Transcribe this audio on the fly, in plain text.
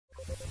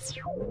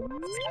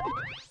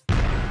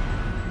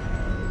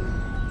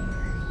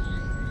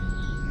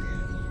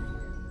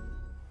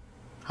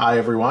Hi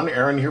everyone,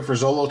 Aaron here for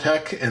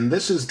Zollotech, and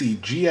this is the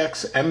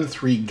GX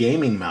M3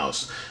 gaming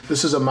mouse.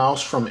 This is a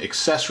mouse from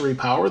Accessory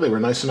Power. They were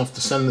nice enough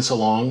to send this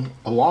along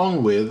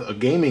with a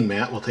gaming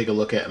mat we'll take a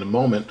look at in a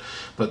moment.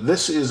 But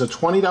this is a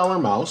 $20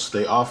 mouse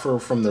they offer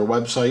from their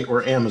website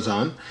or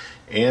Amazon,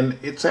 and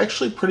it's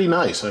actually pretty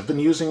nice. I've been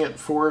using it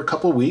for a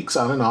couple weeks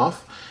on and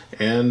off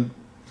and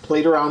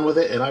played around with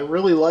it, and I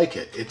really like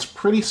it. It's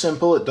pretty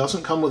simple. It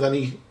doesn't come with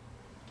any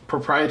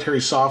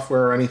proprietary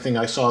software or anything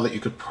I saw that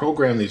you could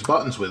program these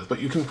buttons with, but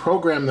you can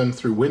program them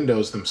through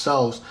Windows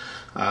themselves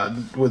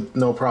with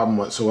no problem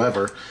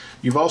whatsoever.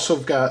 You've also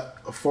got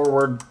a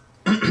forward,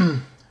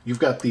 you've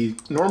got the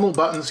normal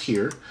buttons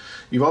here.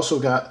 You've also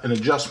got an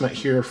adjustment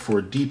here for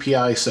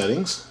DPI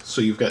settings,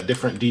 so you've got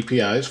different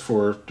DPIs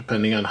for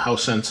depending on how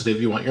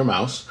sensitive you want your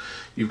mouse.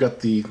 You've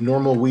got the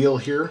normal wheel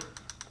here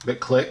that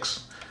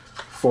clicks.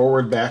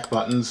 Forward, back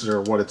buttons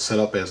are what it's set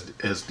up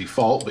as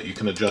default, but you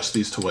can adjust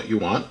these to what you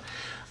want.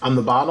 On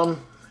the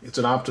bottom, it's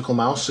an optical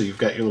mouse, so you've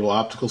got your little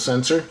optical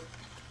sensor.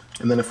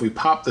 And then if we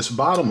pop this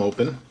bottom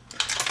open,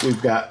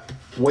 we've got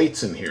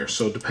weights in here.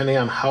 So depending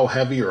on how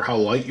heavy or how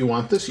light you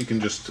want this, you can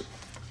just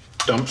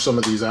dump some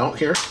of these out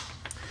here.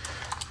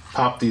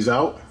 Pop these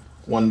out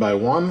one by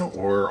one,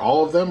 or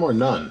all of them, or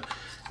none.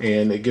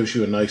 And it gives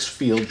you a nice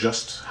feel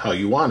just how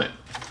you want it.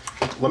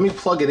 Let me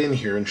plug it in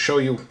here and show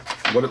you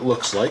what it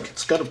looks like.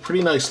 It's got a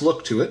pretty nice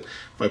look to it.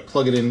 If I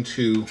plug it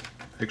into,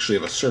 actually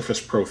I have a Surface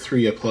Pro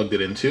 3 I plugged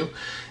it into,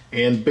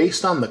 and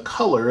based on the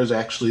color is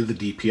actually the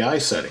DPI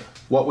setting.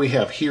 What we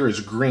have here is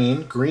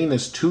green. Green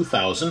is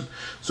 2000,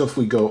 so if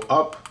we go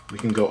up, we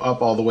can go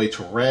up all the way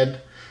to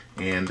red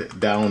and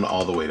down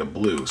all the way to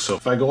blue. So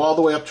if I go all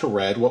the way up to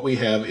red, what we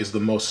have is the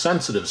most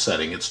sensitive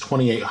setting. It's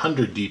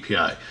 2800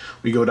 DPI.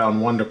 We go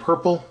down one to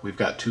purple, we've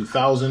got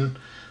 2000.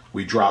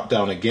 We drop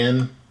down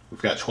again,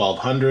 we've got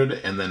 1200,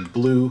 and then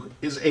blue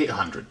is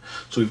 800.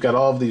 So we've got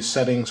all of these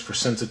settings for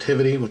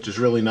sensitivity, which is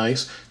really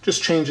nice.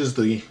 Just changes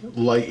the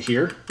light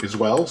here as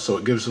well, so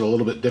it gives it a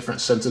little bit different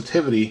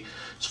sensitivity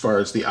as far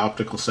as the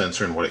optical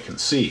sensor and what it can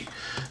see.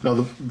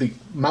 Now the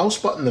mouse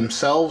button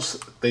themselves,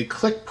 they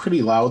click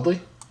pretty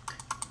loudly.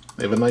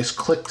 They have a nice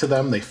click to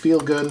them, they feel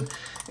good,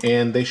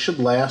 and they should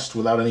last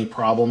without any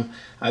problem.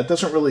 It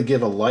doesn't really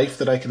give a life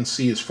that I can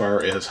see as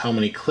far as how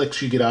many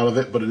clicks you get out of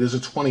it, but it is a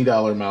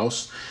 $20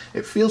 mouse.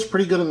 It feels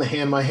pretty good in the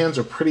hand. My hands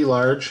are pretty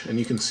large, and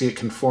you can see it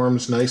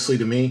conforms nicely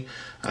to me.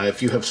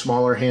 If you have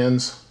smaller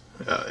hands,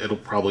 it'll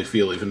probably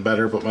feel even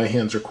better, but my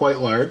hands are quite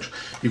large.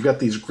 You've got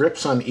these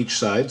grips on each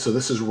side, so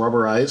this is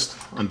rubberized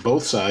on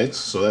both sides,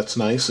 so that's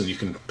nice, and you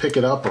can pick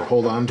it up or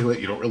hold on to it.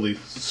 You don't really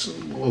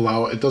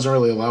allow it, it doesn't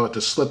really allow it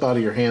to slip out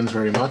of your hands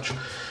very much.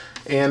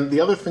 And the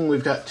other thing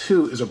we've got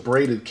too is a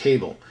braided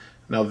cable.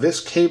 Now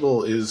this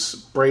cable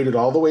is braided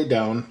all the way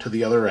down to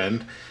the other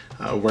end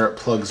where it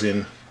plugs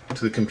in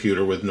to the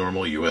computer with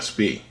normal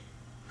USB.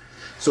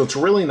 So it's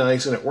really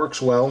nice and it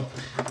works well.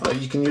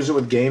 You can use it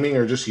with gaming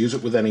or just use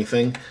it with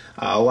anything.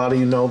 A lot of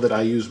you know that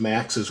I use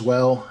Macs as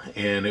well,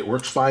 and it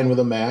works fine with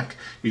a Mac.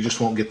 You just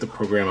won't get the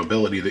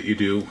programmability that you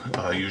do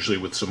usually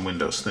with some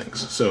Windows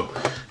things. So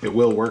it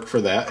will work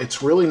for that.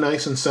 It's really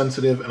nice and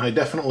sensitive, and I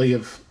definitely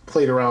have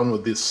played around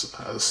with this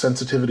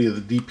sensitivity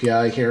of the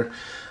DPI here.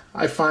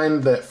 I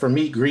find that for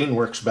me, green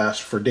works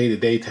best for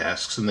day-to-day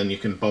tasks, and then you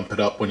can bump it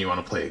up when you want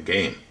to play a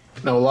game.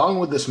 Now along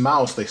with this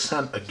mouse, they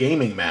sent a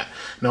gaming mat.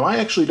 Now I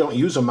actually don't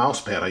use a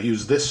mouse pad. I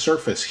use this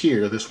surface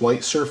here, this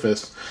white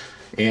surface,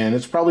 and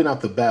it's probably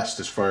not the best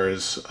as far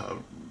as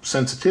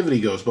sensitivity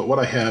goes, but what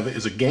I have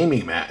is a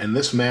gaming mat, and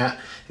this mat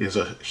is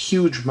a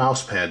huge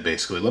mouse pad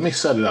basically. Let me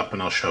set it up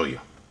and I'll show you.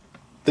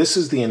 This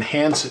is the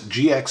enhanced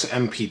GX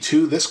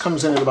MP2. This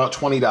comes in at about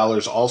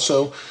 $20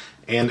 also.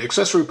 And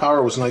Accessory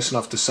Power was nice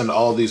enough to send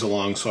all of these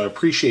along, so I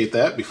appreciate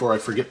that before I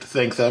forget to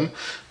thank them.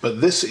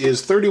 But this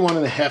is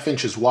 31.5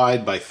 inches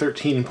wide by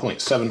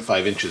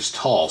 13.75 inches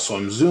tall, so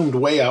I'm zoomed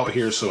way out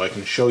here so I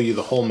can show you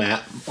the whole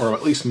mat, or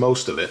at least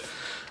most of it.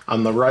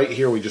 On the right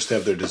here we just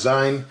have their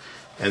design,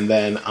 and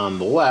then on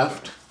the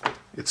left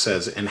it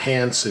says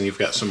Enhance, and you've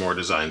got some more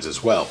designs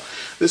as well.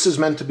 This is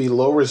meant to be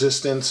low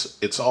resistance.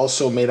 It's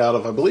also made out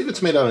of, I believe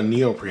it's made out of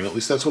neoprene, at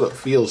least that's what it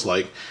feels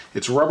like.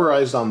 It's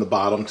rubberized on the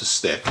bottom to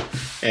stick,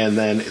 and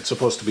then it's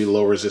supposed to be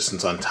low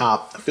resistance on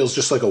top. It feels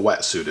just like a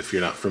wetsuit if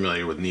you're not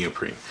familiar with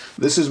neoprene.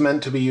 This is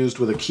meant to be used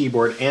with a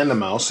keyboard and a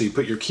mouse, so you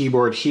put your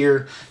keyboard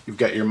here, you've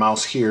got your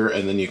mouse here,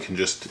 and then you can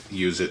just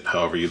use it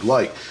however you'd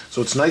like.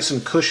 So it's nice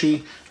and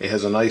cushy, it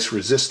has a nice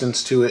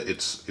resistance to it,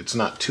 it's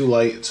not too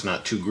light, it's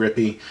not too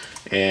grippy,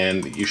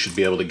 and you should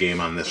be able to game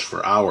on this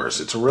for hours.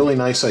 It's a really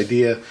nice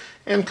idea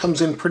and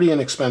comes in pretty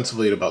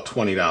inexpensively at about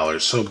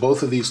 $20. So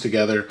both of these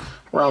together,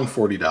 around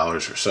 $40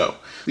 or so.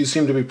 These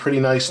seem to be pretty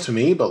nice to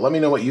me, but let me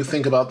know what you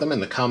think about them in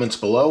the comments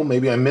below.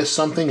 Maybe I missed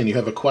something and you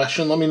have a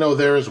question, let me know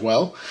there as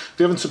well. If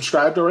you haven't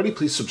subscribed already,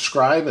 please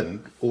subscribe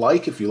and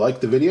like if you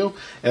liked the video.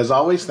 As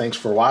always, thanks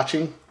for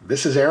watching.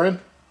 This is Aaron.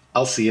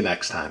 I'll see you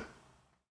next time.